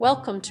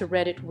Welcome to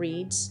Reddit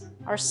Reads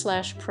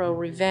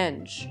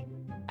r/ProRevenge.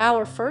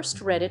 Our first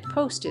Reddit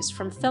post is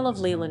from fellow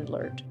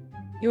Lelandlord.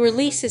 Your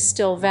lease is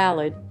still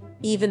valid,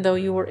 even though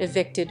you were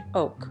evicted.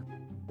 Oak.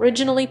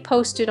 Originally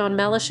posted on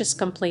malicious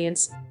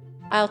compliance.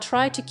 I'll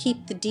try to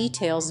keep the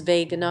details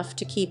vague enough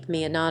to keep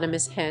me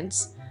anonymous,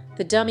 hence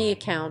the dummy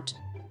account.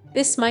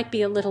 This might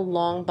be a little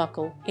long.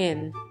 Buckle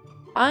in.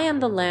 I am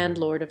the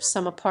landlord of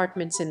some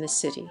apartments in the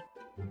city.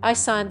 I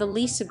sign the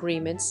lease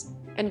agreements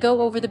and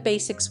go over the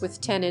basics with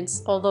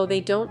tenants, although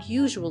they don't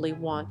usually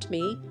want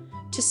me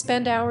to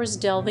spend hours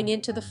delving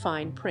into the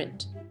fine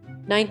print.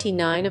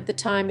 99 of the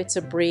time it's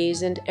a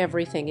breeze and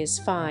everything is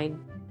fine.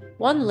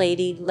 One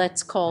lady,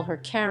 let's call her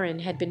Karen,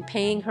 had been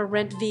paying her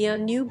rent via a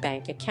new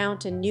bank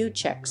account and new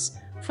checks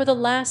for the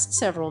last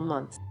several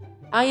months.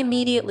 I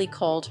immediately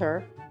called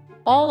her.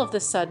 All of a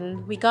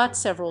sudden, we got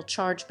several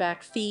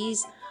chargeback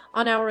fees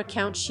on our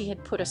account. She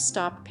had put a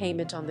stop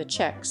payment on the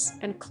checks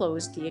and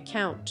closed the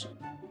account.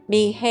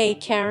 Me, hey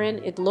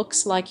Karen, it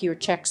looks like your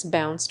checks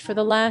bounced for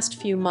the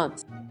last few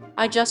months.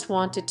 I just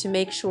wanted to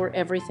make sure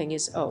everything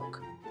is ok.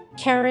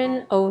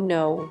 Karen, oh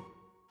no.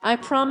 I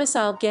promise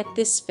I'll get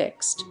this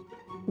fixed.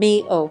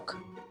 Me, ok.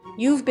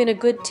 You've been a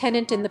good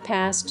tenant in the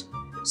past,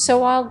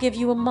 so I'll give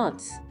you a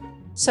month.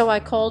 So I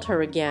called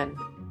her again.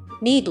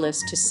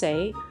 Needless to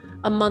say,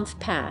 a month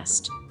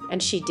passed,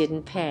 and she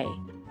didn't pay.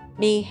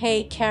 Me,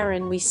 hey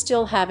Karen, we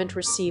still haven't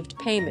received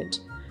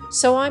payment,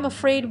 so I'm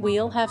afraid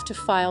we'll have to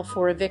file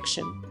for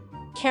eviction.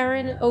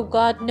 Karen, oh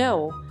God,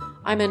 no.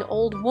 I'm an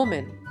old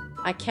woman.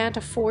 I can't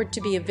afford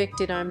to be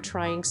evicted. I'm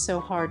trying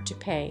so hard to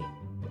pay.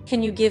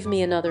 Can you give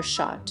me another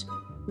shot?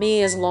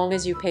 Me, as long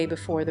as you pay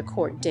before the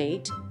court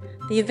date.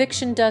 The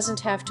eviction doesn't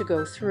have to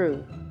go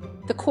through.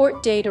 The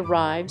court date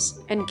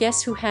arrives, and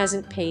guess who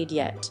hasn't paid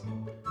yet?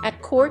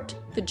 At court,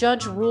 the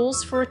judge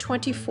rules for a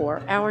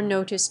 24-hour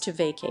notice to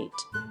vacate.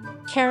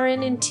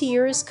 Karen, in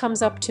tears,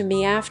 comes up to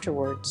me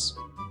afterwards.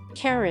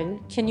 Karen,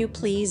 can you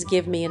please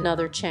give me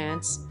another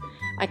chance?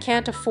 I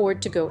can't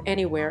afford to go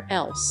anywhere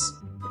else.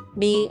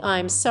 Me,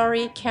 I'm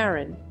sorry,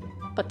 Karen,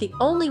 but the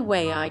only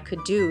way I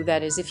could do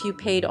that is if you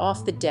paid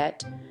off the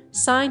debt,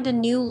 signed a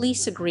new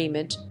lease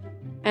agreement,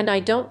 and I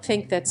don't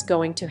think that's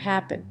going to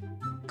happen.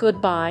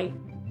 Goodbye.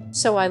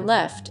 So I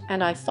left,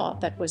 and I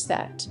thought that was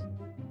that.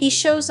 He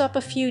shows up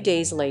a few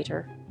days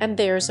later, and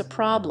there's a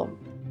problem.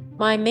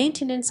 My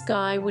maintenance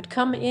guy would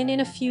come in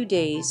a few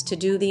days to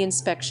do the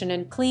inspection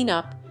and clean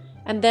up,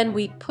 and then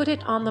we'd put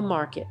it on the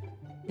market.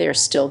 They're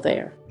still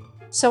there.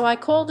 So I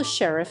called the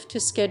sheriff to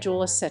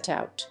schedule a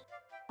set-out.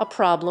 A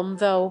problem,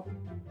 though.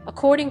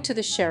 According to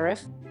the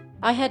sheriff,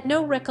 I had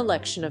no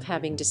recollection of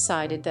having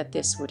decided that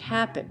this would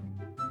happen.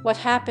 What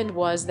happened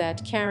was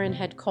that Karen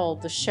had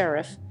called the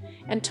sheriff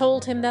and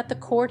told him that the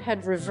court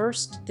had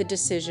reversed the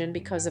decision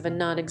because of a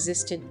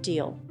non-existent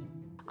deal.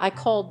 I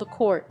called the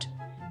court,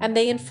 and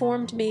they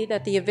informed me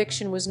that the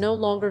eviction was no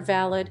longer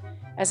valid,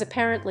 as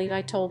apparently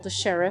I told the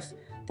sheriff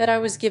that I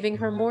was giving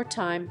her more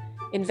time,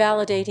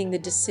 invalidating the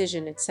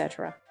decision,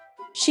 etc.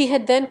 She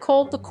had then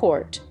called the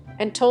court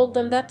and told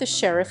them that the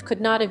sheriff could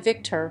not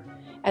evict her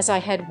as I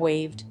had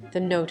waived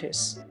the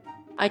notice.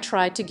 I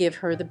tried to give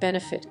her the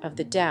benefit of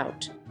the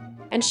doubt,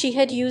 and she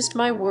had used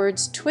my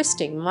words,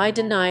 twisting my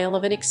denial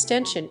of an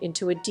extension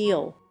into a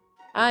deal.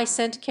 I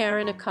sent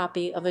Karen a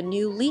copy of a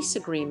new lease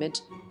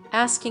agreement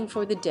asking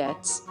for the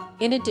debts,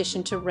 in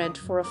addition to rent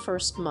for a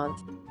first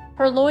month.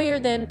 Her lawyer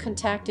then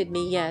contacted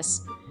me.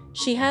 Yes,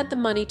 she had the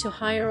money to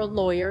hire a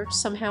lawyer,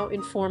 somehow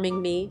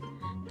informing me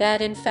that,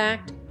 in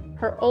fact,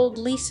 her old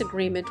lease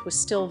agreement was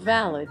still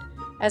valid,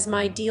 as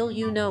my deal,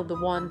 the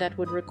one that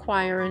would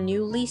require a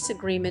new lease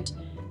agreement,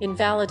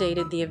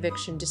 invalidated the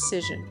eviction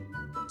decision.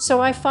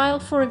 So I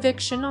filed for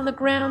eviction on the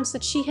grounds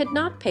that she had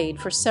not paid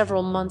for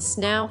several months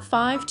now,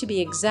 5 to be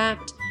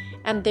exact,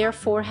 and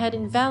therefore had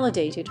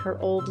invalidated her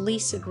old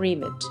lease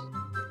agreement.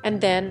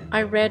 And then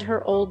I read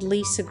her old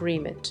lease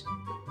agreement.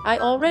 I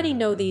already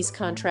know these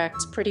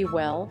contracts pretty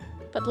well,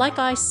 but like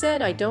I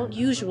said, I don't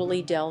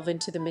usually delve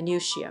into the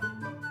minutiae.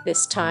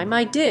 This time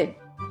I did.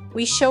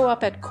 We show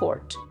up at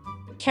court.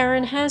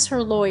 Karen has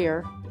her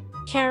lawyer.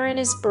 Karen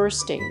is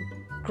bursting,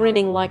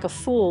 grinning like a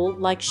fool,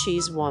 like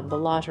she's won the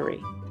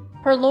lottery.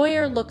 Her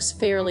lawyer looks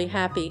fairly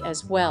happy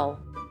as well.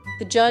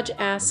 The judge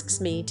asks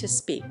me to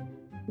speak.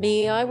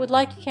 Me, I would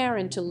like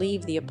Karen to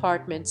leave the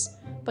apartments,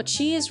 but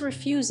she is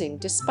refusing,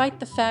 despite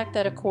the fact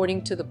that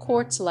according to the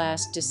court's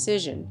last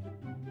decision,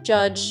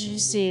 Judge,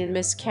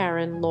 Miss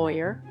Karen,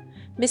 lawyer,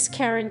 Miss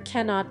Karen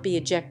cannot be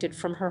ejected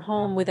from her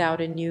home without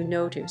a new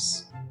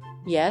notice.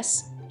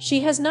 Yes,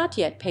 she has not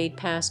yet paid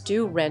past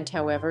due rent.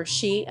 However,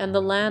 she and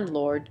the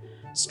landlord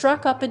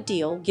struck up a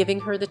deal giving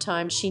her the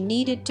time she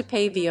needed to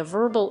pay via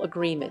verbal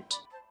agreement.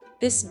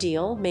 This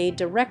deal, made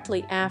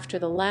directly after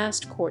the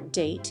last court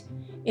date,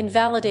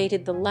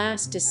 invalidated the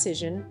last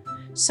decision,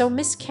 so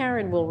Miss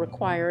Karen will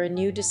require a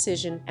new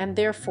decision and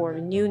therefore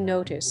a new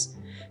notice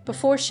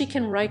before she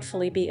can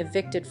rightfully be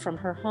evicted from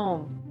her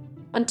home.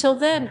 Until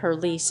then, her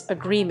lease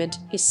agreement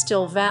is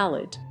still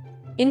valid.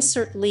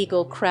 Insert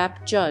legal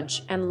crap.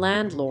 Judge and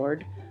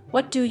landlord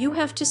What do you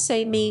have to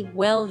say me?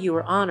 Well,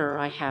 Your Honor,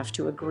 I have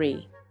to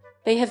agree.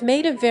 They have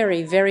made a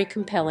very, very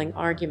compelling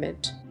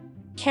argument.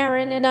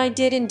 Karen and I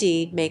did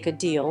indeed make a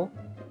deal,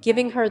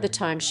 giving her the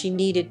time she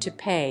needed to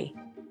pay.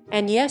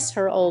 And yes,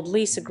 her old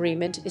lease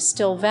agreement is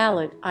still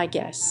valid, I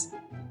guess.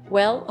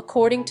 Well,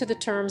 according to the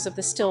terms of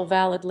the still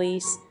valid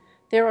lease,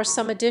 there are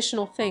some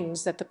additional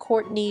things that the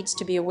court needs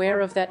to be aware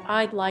of that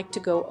I'd like to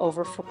go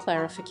over for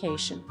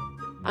clarification.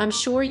 I'm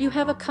sure you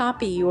have a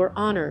copy, Your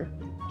Honor.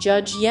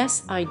 Judge,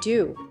 yes, I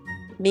do.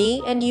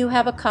 Me, and you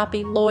have a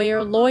copy,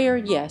 lawyer. Lawyer,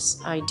 yes,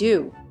 I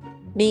do.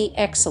 Me,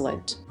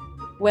 excellent.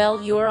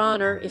 Well, Your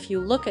Honor, if you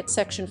look at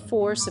Section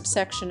 4,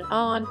 subsection A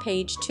on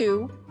page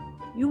 2,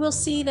 you will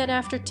see that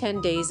after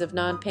 10 days of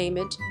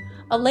non-payment,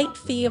 a late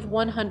fee of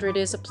 $100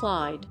 is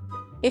applied.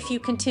 If you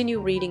continue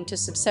reading to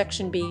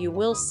subsection B, you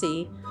will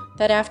see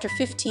that after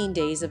 15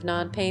 days of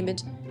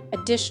non-payment,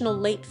 additional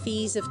late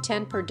fees of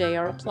 $10 per day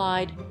are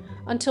applied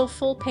until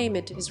full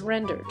payment is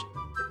rendered.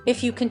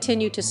 If you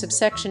continue to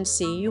subsection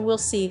C, you will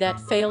see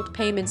that failed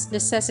payments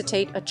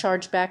necessitate a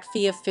chargeback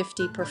fee of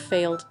 $50 per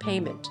failed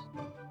payment.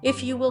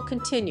 If you will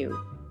continue,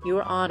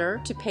 Your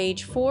Honor, to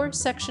page 4,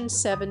 section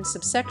 7,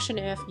 subsection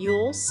F,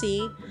 you'll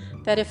see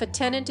that if a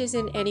tenant is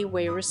in any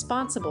way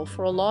responsible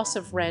for a loss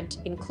of rent,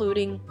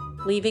 including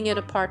leaving an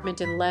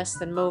apartment in less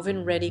than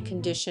move-in-ready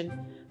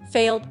condition,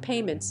 failed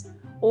payments,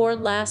 or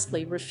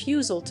lastly,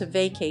 refusal to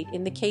vacate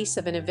in the case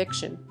of an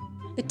eviction,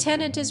 the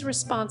tenant is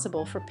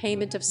responsible for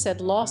payment of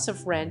said loss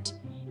of rent.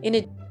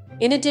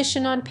 In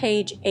addition, on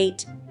page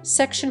 8,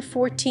 section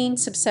 14,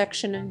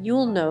 subsection,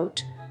 you'll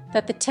note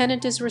that the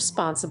tenant is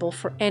responsible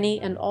for any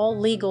and all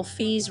legal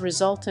fees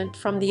resultant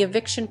from the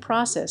eviction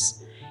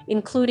process,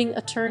 including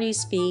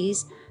attorney's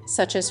fees,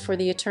 such as for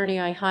the attorney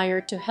I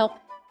hired to help.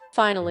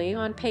 Finally,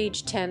 on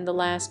page 10, the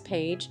last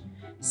page,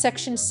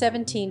 section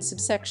 17,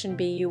 subsection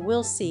B, you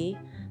will see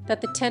that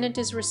the tenant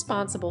is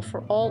responsible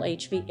for all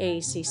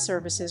HVAC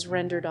services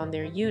rendered on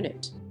their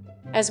unit.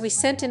 As we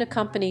sent in a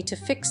company to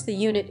fix the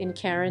unit in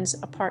Karen's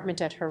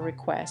apartment at her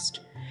request,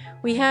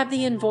 we have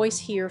the invoice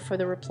here for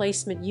the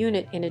replacement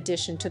unit in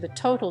addition to the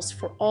totals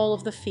for all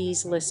of the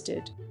fees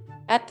listed.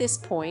 At this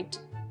point,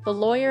 the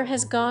lawyer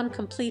has gone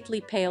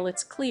completely pale.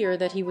 It's clear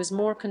that he was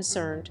more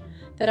concerned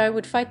that I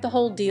would fight the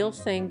whole deal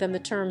thing than the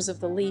terms of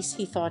the lease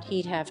he thought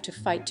he'd have to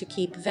fight to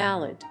keep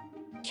valid.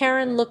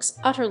 Karen looks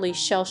utterly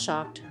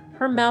shell-shocked,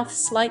 her mouth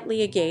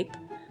slightly agape,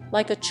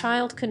 like a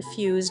child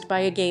confused by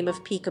a game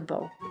of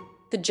peekaboo.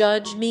 The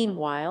judge,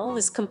 meanwhile,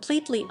 is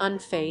completely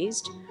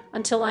unfazed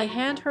until I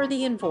hand her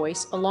the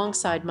invoice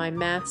alongside my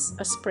maths,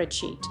 a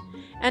spreadsheet,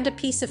 and a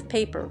piece of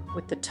paper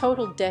with the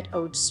total debt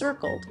owed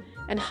circled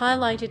and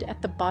highlighted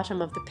at the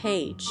bottom of the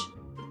page.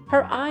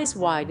 Her eyes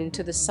widened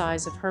to the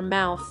size of her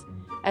mouth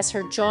as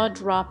her jaw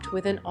dropped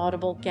with an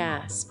audible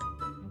gasp.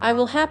 I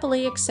will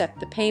happily accept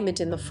the payment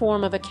in the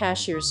form of a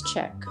cashier's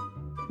check.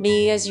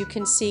 Me, as you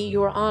can see,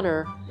 Your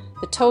Honor,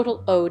 the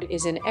total owed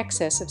is in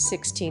excess of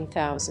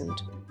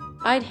 $16,000.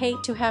 I'd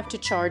hate to have to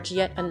charge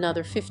yet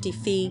another $50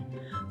 fee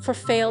for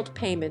failed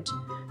payment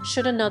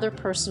should another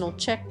personal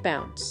check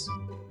bounce.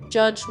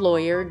 Judge,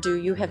 lawyer, do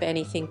you have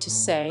anything to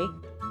say?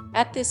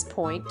 At this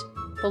point,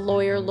 the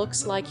lawyer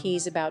looks like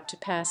he's about to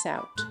pass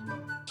out.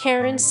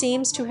 Karen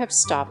seems to have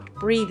stopped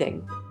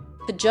breathing.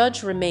 The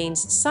judge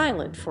remains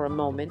silent for a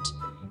moment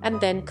and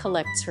then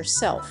collects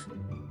herself.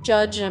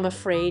 Judge, I'm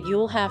afraid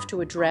you'll have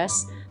to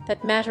address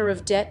that matter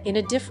of debt in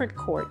a different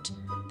court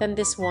than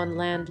this one,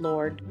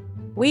 landlord.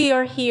 We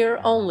are here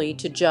only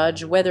to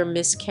judge whether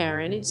Miss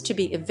Karen is to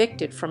be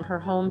evicted from her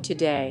home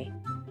today.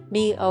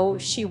 Me, oh,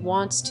 if she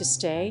wants to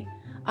stay,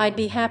 I'd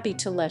be happy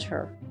to let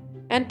her,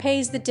 and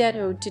pays the debt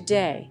owed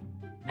today,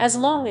 as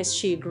long as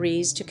she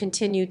agrees to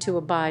continue to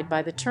abide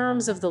by the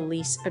terms of the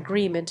lease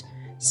agreement,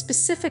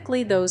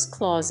 specifically those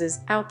clauses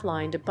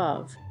outlined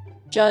above.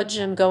 Judge,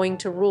 I'm going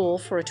to rule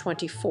for a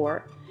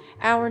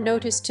 24-hour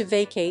notice to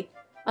vacate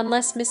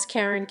unless Miss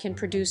Karen can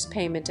produce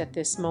payment at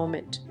this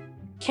moment.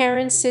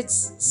 Karen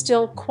sits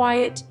still,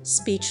 quiet,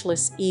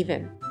 speechless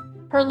even.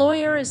 Her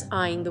lawyer is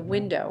eyeing the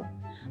window.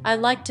 I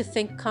like to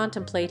think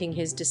contemplating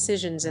his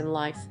decisions in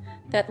life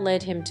that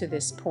led him to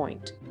this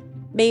point.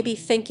 Maybe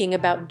thinking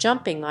about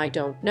jumping, I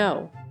don't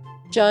know.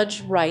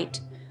 Judge, write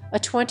a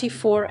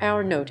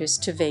 24-hour notice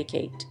to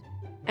vacate.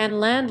 And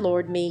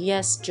landlord, me,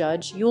 yes,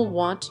 Judge, you'll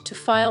want to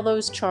file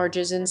those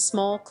charges in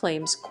small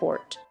claims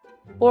court,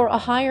 or a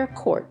higher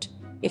court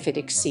if it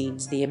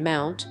exceeds the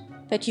amount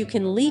that you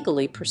can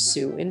legally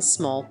pursue in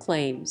small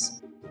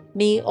claims.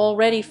 Me,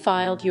 already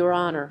filed, Your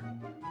Honor.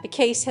 The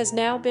case has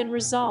now been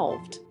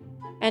resolved.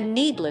 And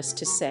needless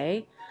to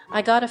say,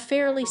 I got a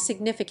fairly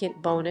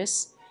significant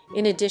bonus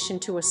in addition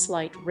to a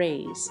slight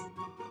raise.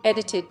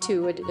 Edited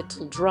to a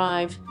little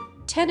drive,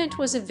 tenant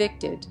was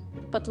evicted,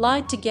 but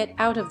lied to get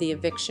out of the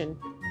eviction,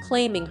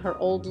 claiming her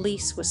old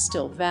lease was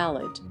still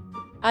valid.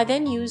 I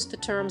then used the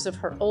terms of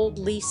her old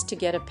lease to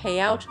get a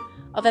payout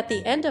of, at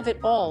the end of it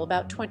all,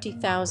 about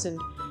 $20,000,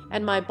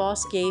 and my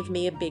boss gave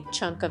me a big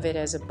chunk of it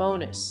as a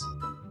bonus.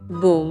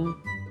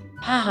 Boom.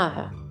 Ha ha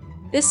ha.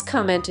 This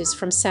comment is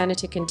from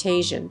Sanity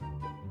Contagion.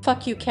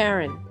 Fuck you,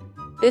 Karen.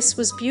 This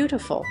was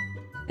beautiful.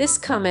 This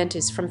comment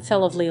is from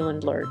Fel of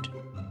Lelandlerd.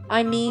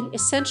 I mean,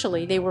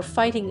 essentially they were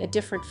fighting a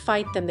different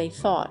fight than they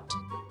thought.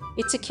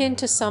 It's akin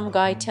to some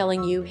guy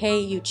telling you, hey,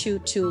 you chew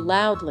too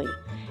loudly,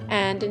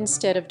 and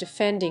instead of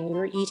defending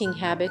your eating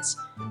habits,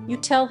 you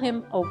tell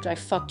him, oh, I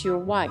fucked your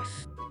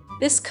wife.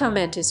 This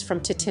comment is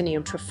from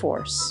Titanium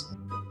Triforce.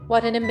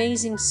 What an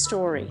amazing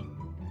story.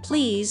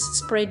 Please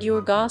spread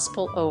your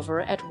gospel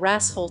over at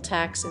Rasshole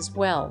Tax as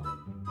well.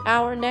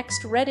 Our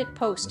next Reddit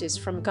post is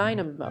from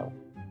Gynamo.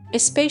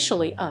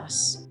 Especially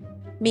us.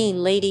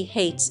 Mean lady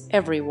hates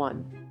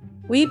everyone.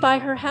 We buy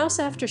her house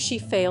after she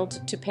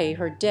failed to pay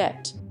her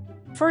debt.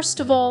 First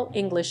of all,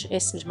 English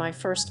isn't my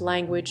first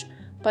language,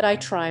 but I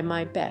try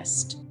my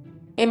best.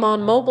 I'm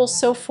on mobile,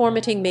 so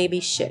formatting may be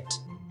shit.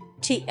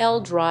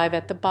 TL Drive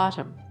at the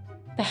bottom.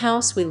 The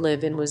house we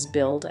live in was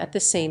built at the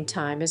same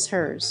time as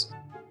hers.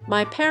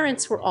 My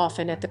parents were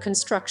often at the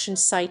construction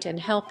site and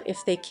help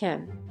if they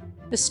can.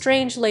 The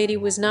strange lady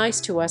was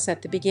nice to us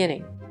at the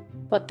beginning,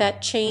 but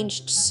that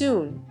changed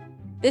soon.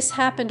 This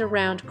happened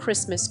around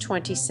Christmas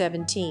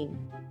 2017.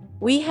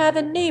 We have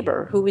a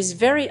neighbor who is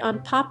very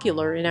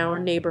unpopular in our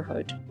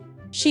neighborhood.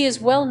 She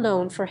is well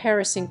known for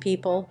harassing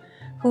people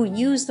who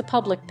use the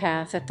public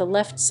path at the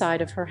left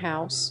side of her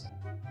house.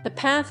 The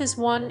path is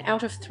 1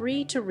 out of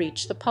 3 to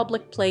reach the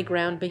public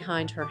playground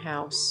behind her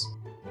house.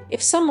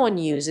 If someone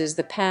uses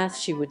the path,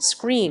 she would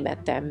scream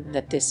at them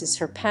that this is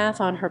her path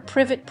on her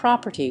private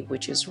property,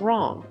 which is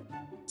wrong.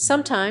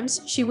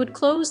 Sometimes she would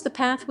close the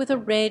path with a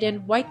red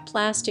and white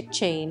plastic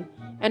chain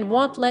and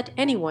won't let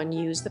anyone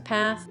use the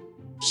path.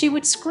 She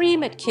would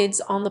scream at kids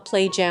on the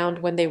playground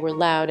when they were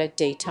loud at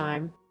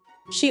daytime.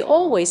 She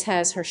always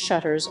has her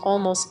shutters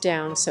almost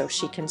down so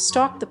she can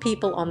stalk the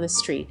people on the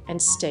street and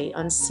stay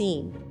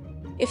unseen.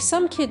 If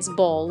some kid's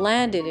ball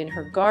landed in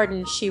her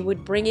garden, she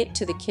would bring it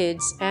to the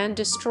kids and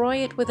destroy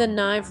it with a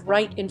knife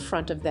right in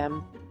front of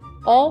them.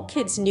 All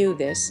kids knew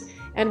this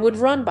and would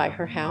run by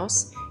her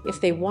house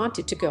if they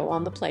wanted to go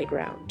on the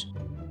playground.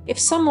 If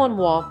someone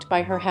walked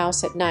by her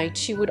house at night,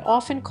 she would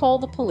often call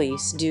the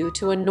police due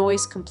to a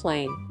noise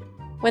complaint.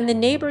 When the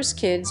neighbors'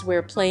 kids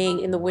were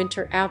playing in the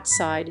winter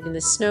outside in the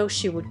snow,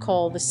 she would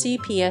call the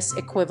CPS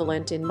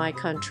equivalent in my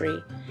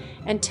country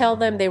and tell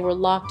them they were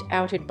locked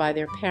outed by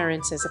their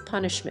parents as a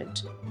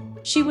punishment.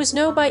 She was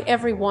known by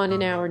everyone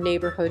in our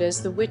neighborhood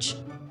as the witch,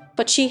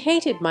 but she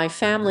hated my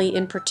family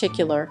in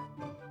particular.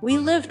 We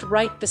lived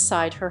right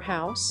beside her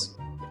house.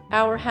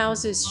 Our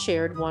houses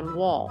shared one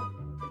wall.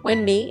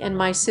 When me and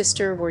my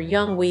sister were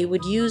young, we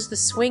would use the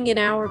swing in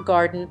our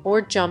garden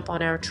or jump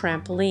on our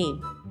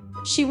trampoline.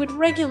 She would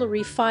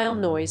regularly file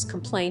noise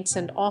complaints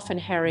and often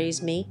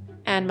harass me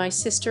and my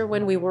sister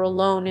when we were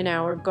alone in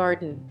our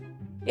garden.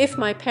 If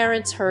my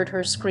parents heard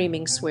her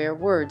screaming swear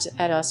words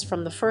at us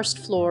from the first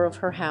floor of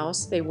her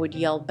house, they would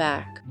yell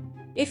back.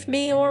 If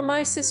me or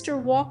my sister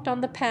walked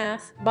on the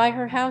path by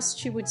her house,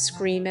 she would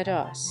scream at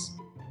us.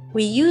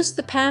 We used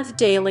the path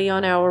daily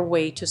on our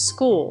way to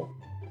school.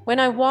 When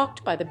I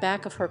walked by the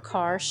back of her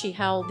car, she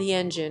howled the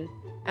engine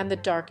and the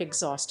dark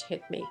exhaust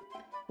hit me.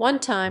 One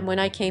time when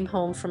I came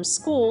home from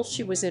school,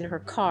 she was in her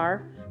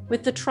car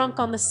with the trunk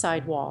on the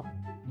sidewalk.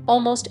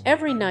 Almost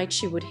every night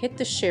she would hit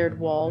the shared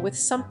wall with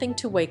something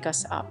to wake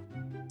us up.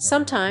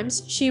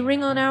 Sometimes she'd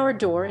ring on our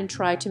door and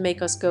try to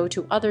make us go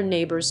to other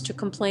neighbors to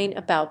complain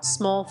about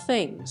small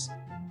things.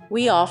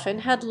 We often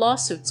had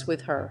lawsuits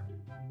with her.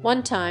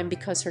 One time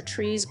because her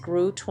trees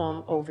grew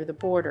too over the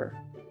border.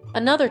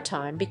 Another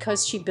time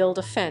because she built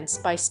a fence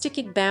by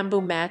sticking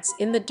bamboo mats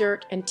in the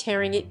dirt and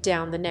tearing it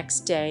down the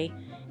next day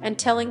and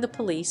telling the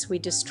police we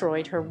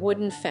destroyed her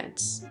wooden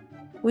fence.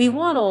 We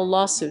won all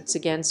lawsuits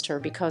against her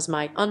because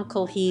my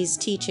uncle, he's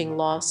teaching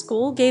law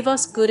school, gave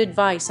us good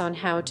advice on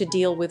how to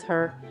deal with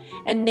her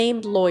and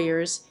named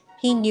lawyers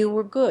he knew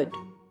were good.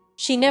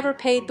 She never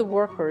paid the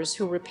workers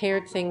who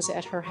repaired things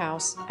at her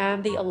house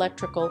and the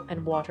electrical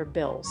and water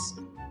bills.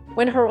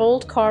 When her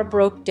old car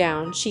broke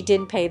down, she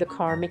didn't pay the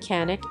car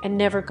mechanic and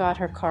never got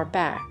her car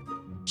back.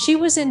 She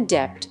was in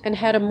debt and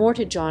had a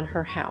mortgage on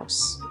her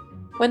house.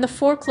 When the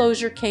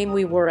foreclosure came,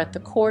 we were at the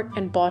court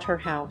and bought her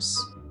house.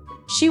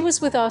 She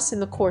was with us in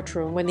the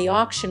courtroom when the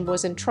auction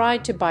was and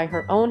tried to buy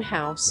her own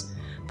house,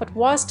 but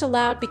wasn't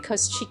allowed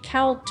because she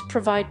cowed to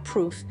provide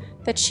proof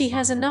that she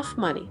has enough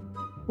money.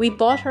 We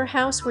bought her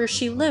house where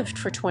she lived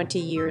for 20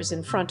 years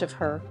in front of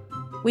her.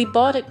 We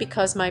bought it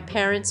because my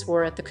parents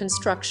were at the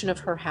construction of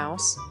her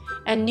house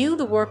and knew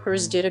the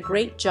workers did a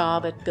great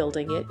job at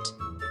building it.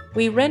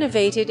 We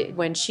renovated it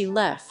when she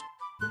left.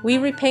 We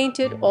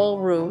repainted all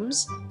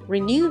rooms,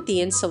 renewed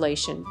the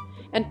insulation,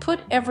 and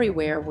put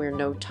everywhere where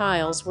no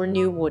tiles were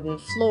new wooden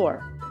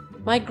floor.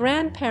 My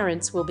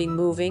grandparents will be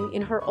moving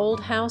in her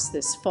old house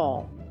this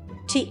fall.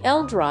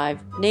 TL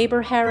Drive,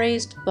 neighbor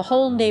harassed the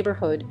whole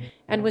neighborhood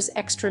and was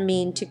extra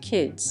mean to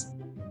kids.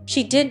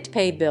 She didn't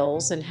pay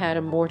bills and had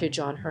a mortgage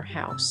on her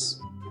house.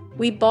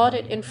 We bought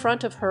it in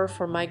front of her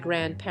for my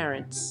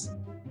grandparents.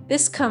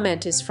 This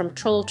comment is from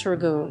Troll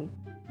Turgoon.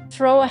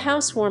 Throw a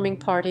housewarming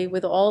party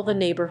with all the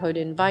neighborhood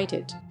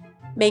invited.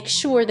 Make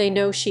sure they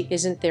know she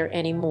isn't there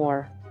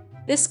anymore.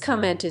 This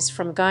comment is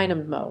from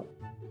Gynammo.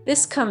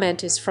 This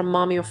comment is from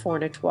Mamio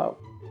Fornitwo.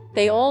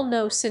 They all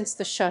know since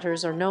the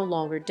shutters are no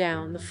longer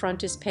down, the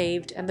front is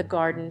paved, and the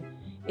garden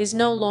is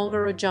no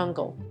longer a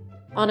jungle.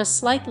 On a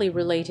slightly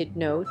related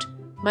note,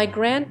 my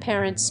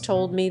grandparents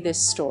told me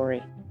this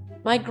story.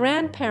 My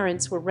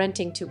grandparents were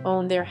renting to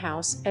own their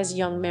house as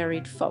young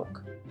married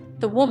folk.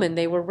 The woman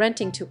they were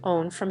renting to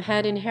own from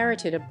had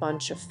inherited a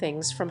bunch of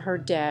things from her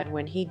dad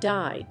when he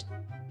died.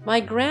 My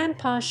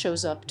grandpa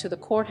shows up to the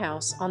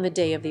courthouse on the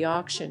day of the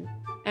auction,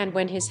 and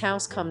when his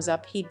house comes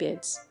up, he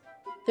bids.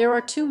 There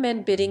are two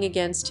men bidding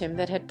against him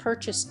that had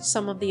purchased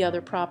some of the other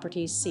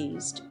properties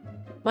seized.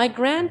 My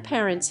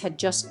grandparents had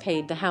just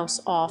paid the house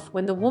off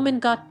when the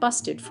woman got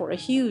busted for a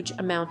huge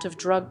amount of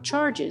drug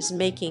charges,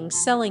 making,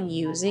 selling,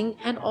 using,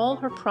 and all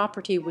her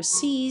property was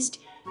seized,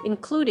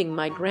 including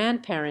my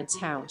grandparents'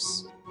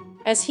 house.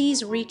 As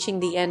he's reaching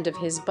the end of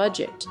his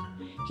budget,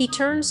 he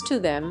turns to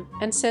them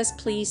and says,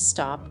 "Please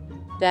stop.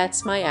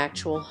 That's my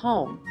actual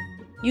home.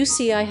 You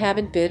see, I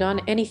haven't bid on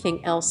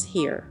anything else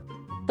here.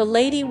 The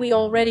lady we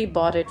already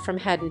bought it from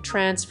hadn't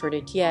transferred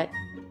it yet.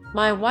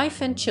 My wife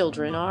and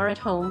children are at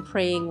home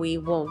praying we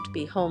won't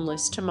be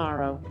homeless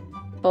tomorrow."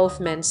 Both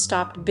men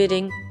stopped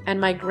bidding, and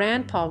my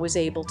grandpa was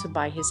able to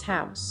buy his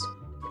house.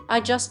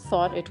 I just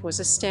thought it was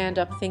a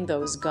stand-up thing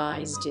those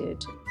guys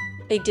did.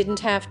 They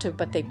didn't have to,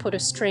 but they put a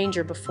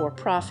stranger before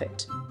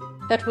profit.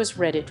 That was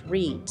Reddit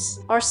Reads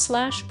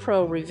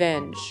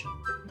r/ProRevenge.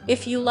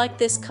 If you like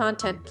this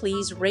content,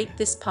 please rate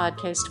this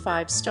podcast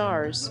 5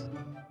 stars.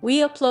 We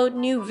upload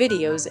new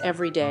videos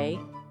every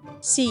day.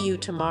 See you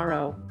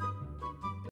tomorrow.